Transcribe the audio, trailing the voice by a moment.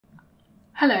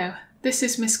Hello, this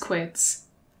is Miss Quids.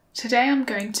 Today I'm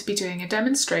going to be doing a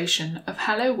demonstration of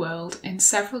Hello World in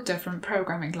several different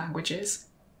programming languages.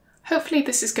 Hopefully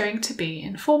this is going to be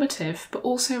informative but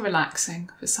also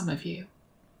relaxing for some of you.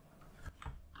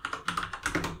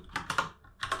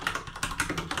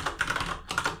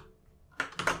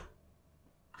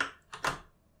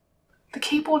 The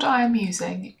keyboard I am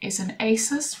using is an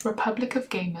Asus Republic of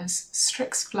Gamers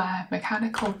Strix Flare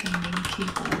mechanical gaming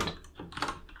keyboard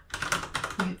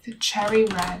with cherry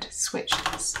red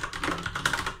switches.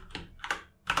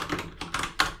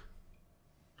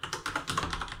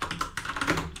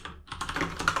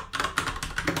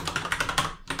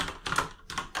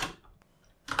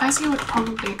 As you would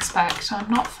probably expect, I'm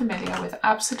not familiar with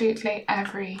absolutely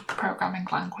every programming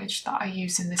language that I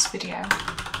use in this video,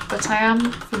 but I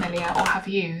am familiar or have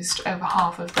used over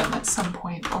half of them at some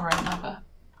point or another.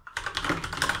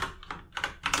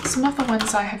 Some of the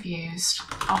ones I have used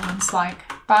are ones like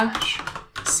Bash,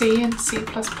 C and C++,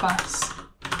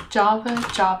 Java,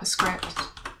 JavaScript,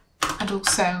 and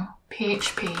also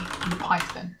PHP and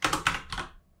Python.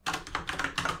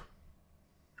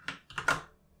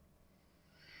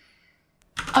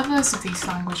 Others of these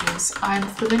languages I am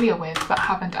familiar with but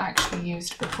haven't actually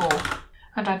used before,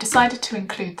 and I decided to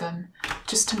include them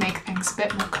just to make things a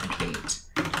bit more complete,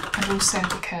 and also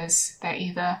because they're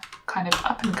either kind of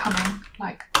up and coming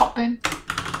like Kotlin,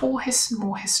 or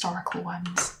more historical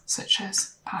ones such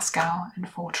as Pascal and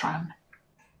Fortran.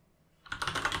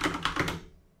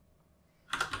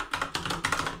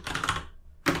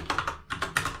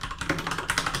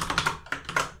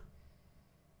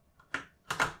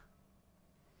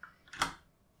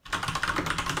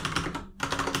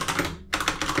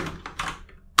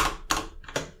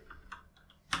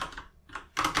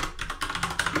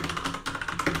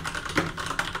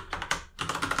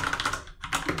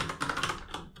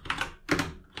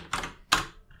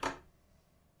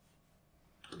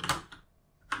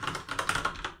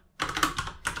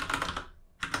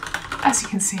 As you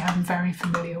can see, I'm very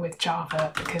familiar with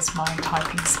Java because my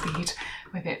typing speed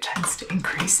with it tends to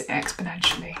increase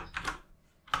exponentially.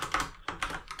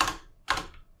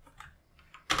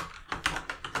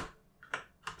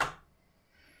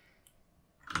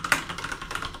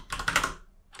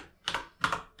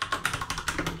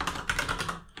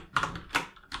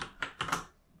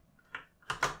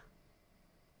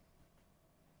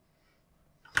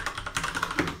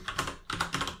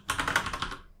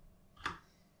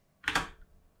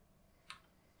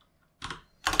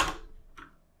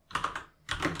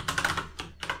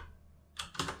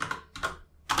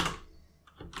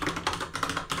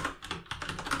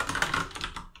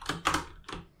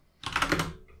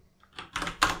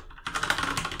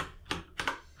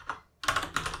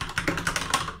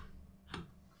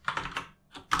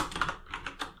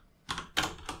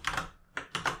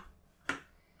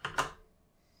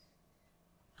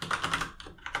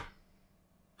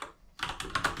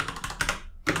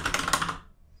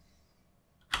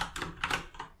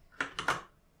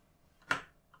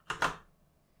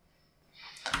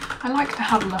 I like to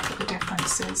have a look at the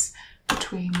differences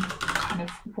between kind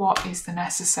of what is the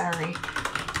necessary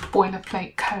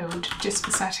boilerplate code just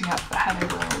for setting up for Hello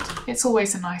World. It's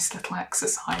always a nice little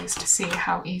exercise to see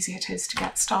how easy it is to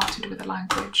get started with a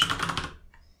language.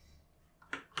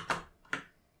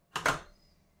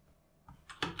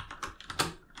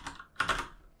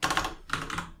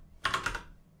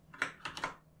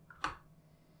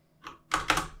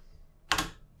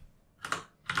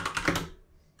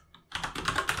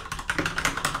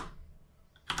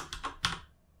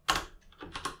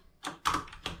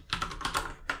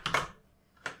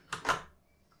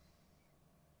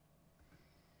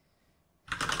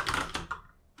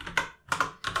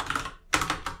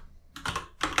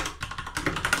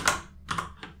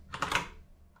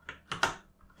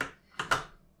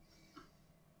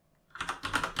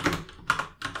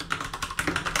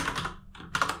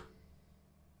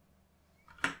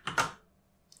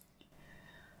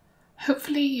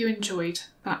 Hopefully you enjoyed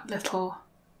that little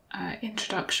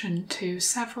introduction to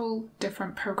several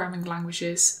different programming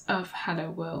languages of Hello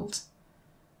World.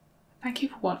 Thank you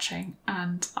for watching,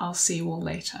 and I'll see you all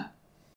later.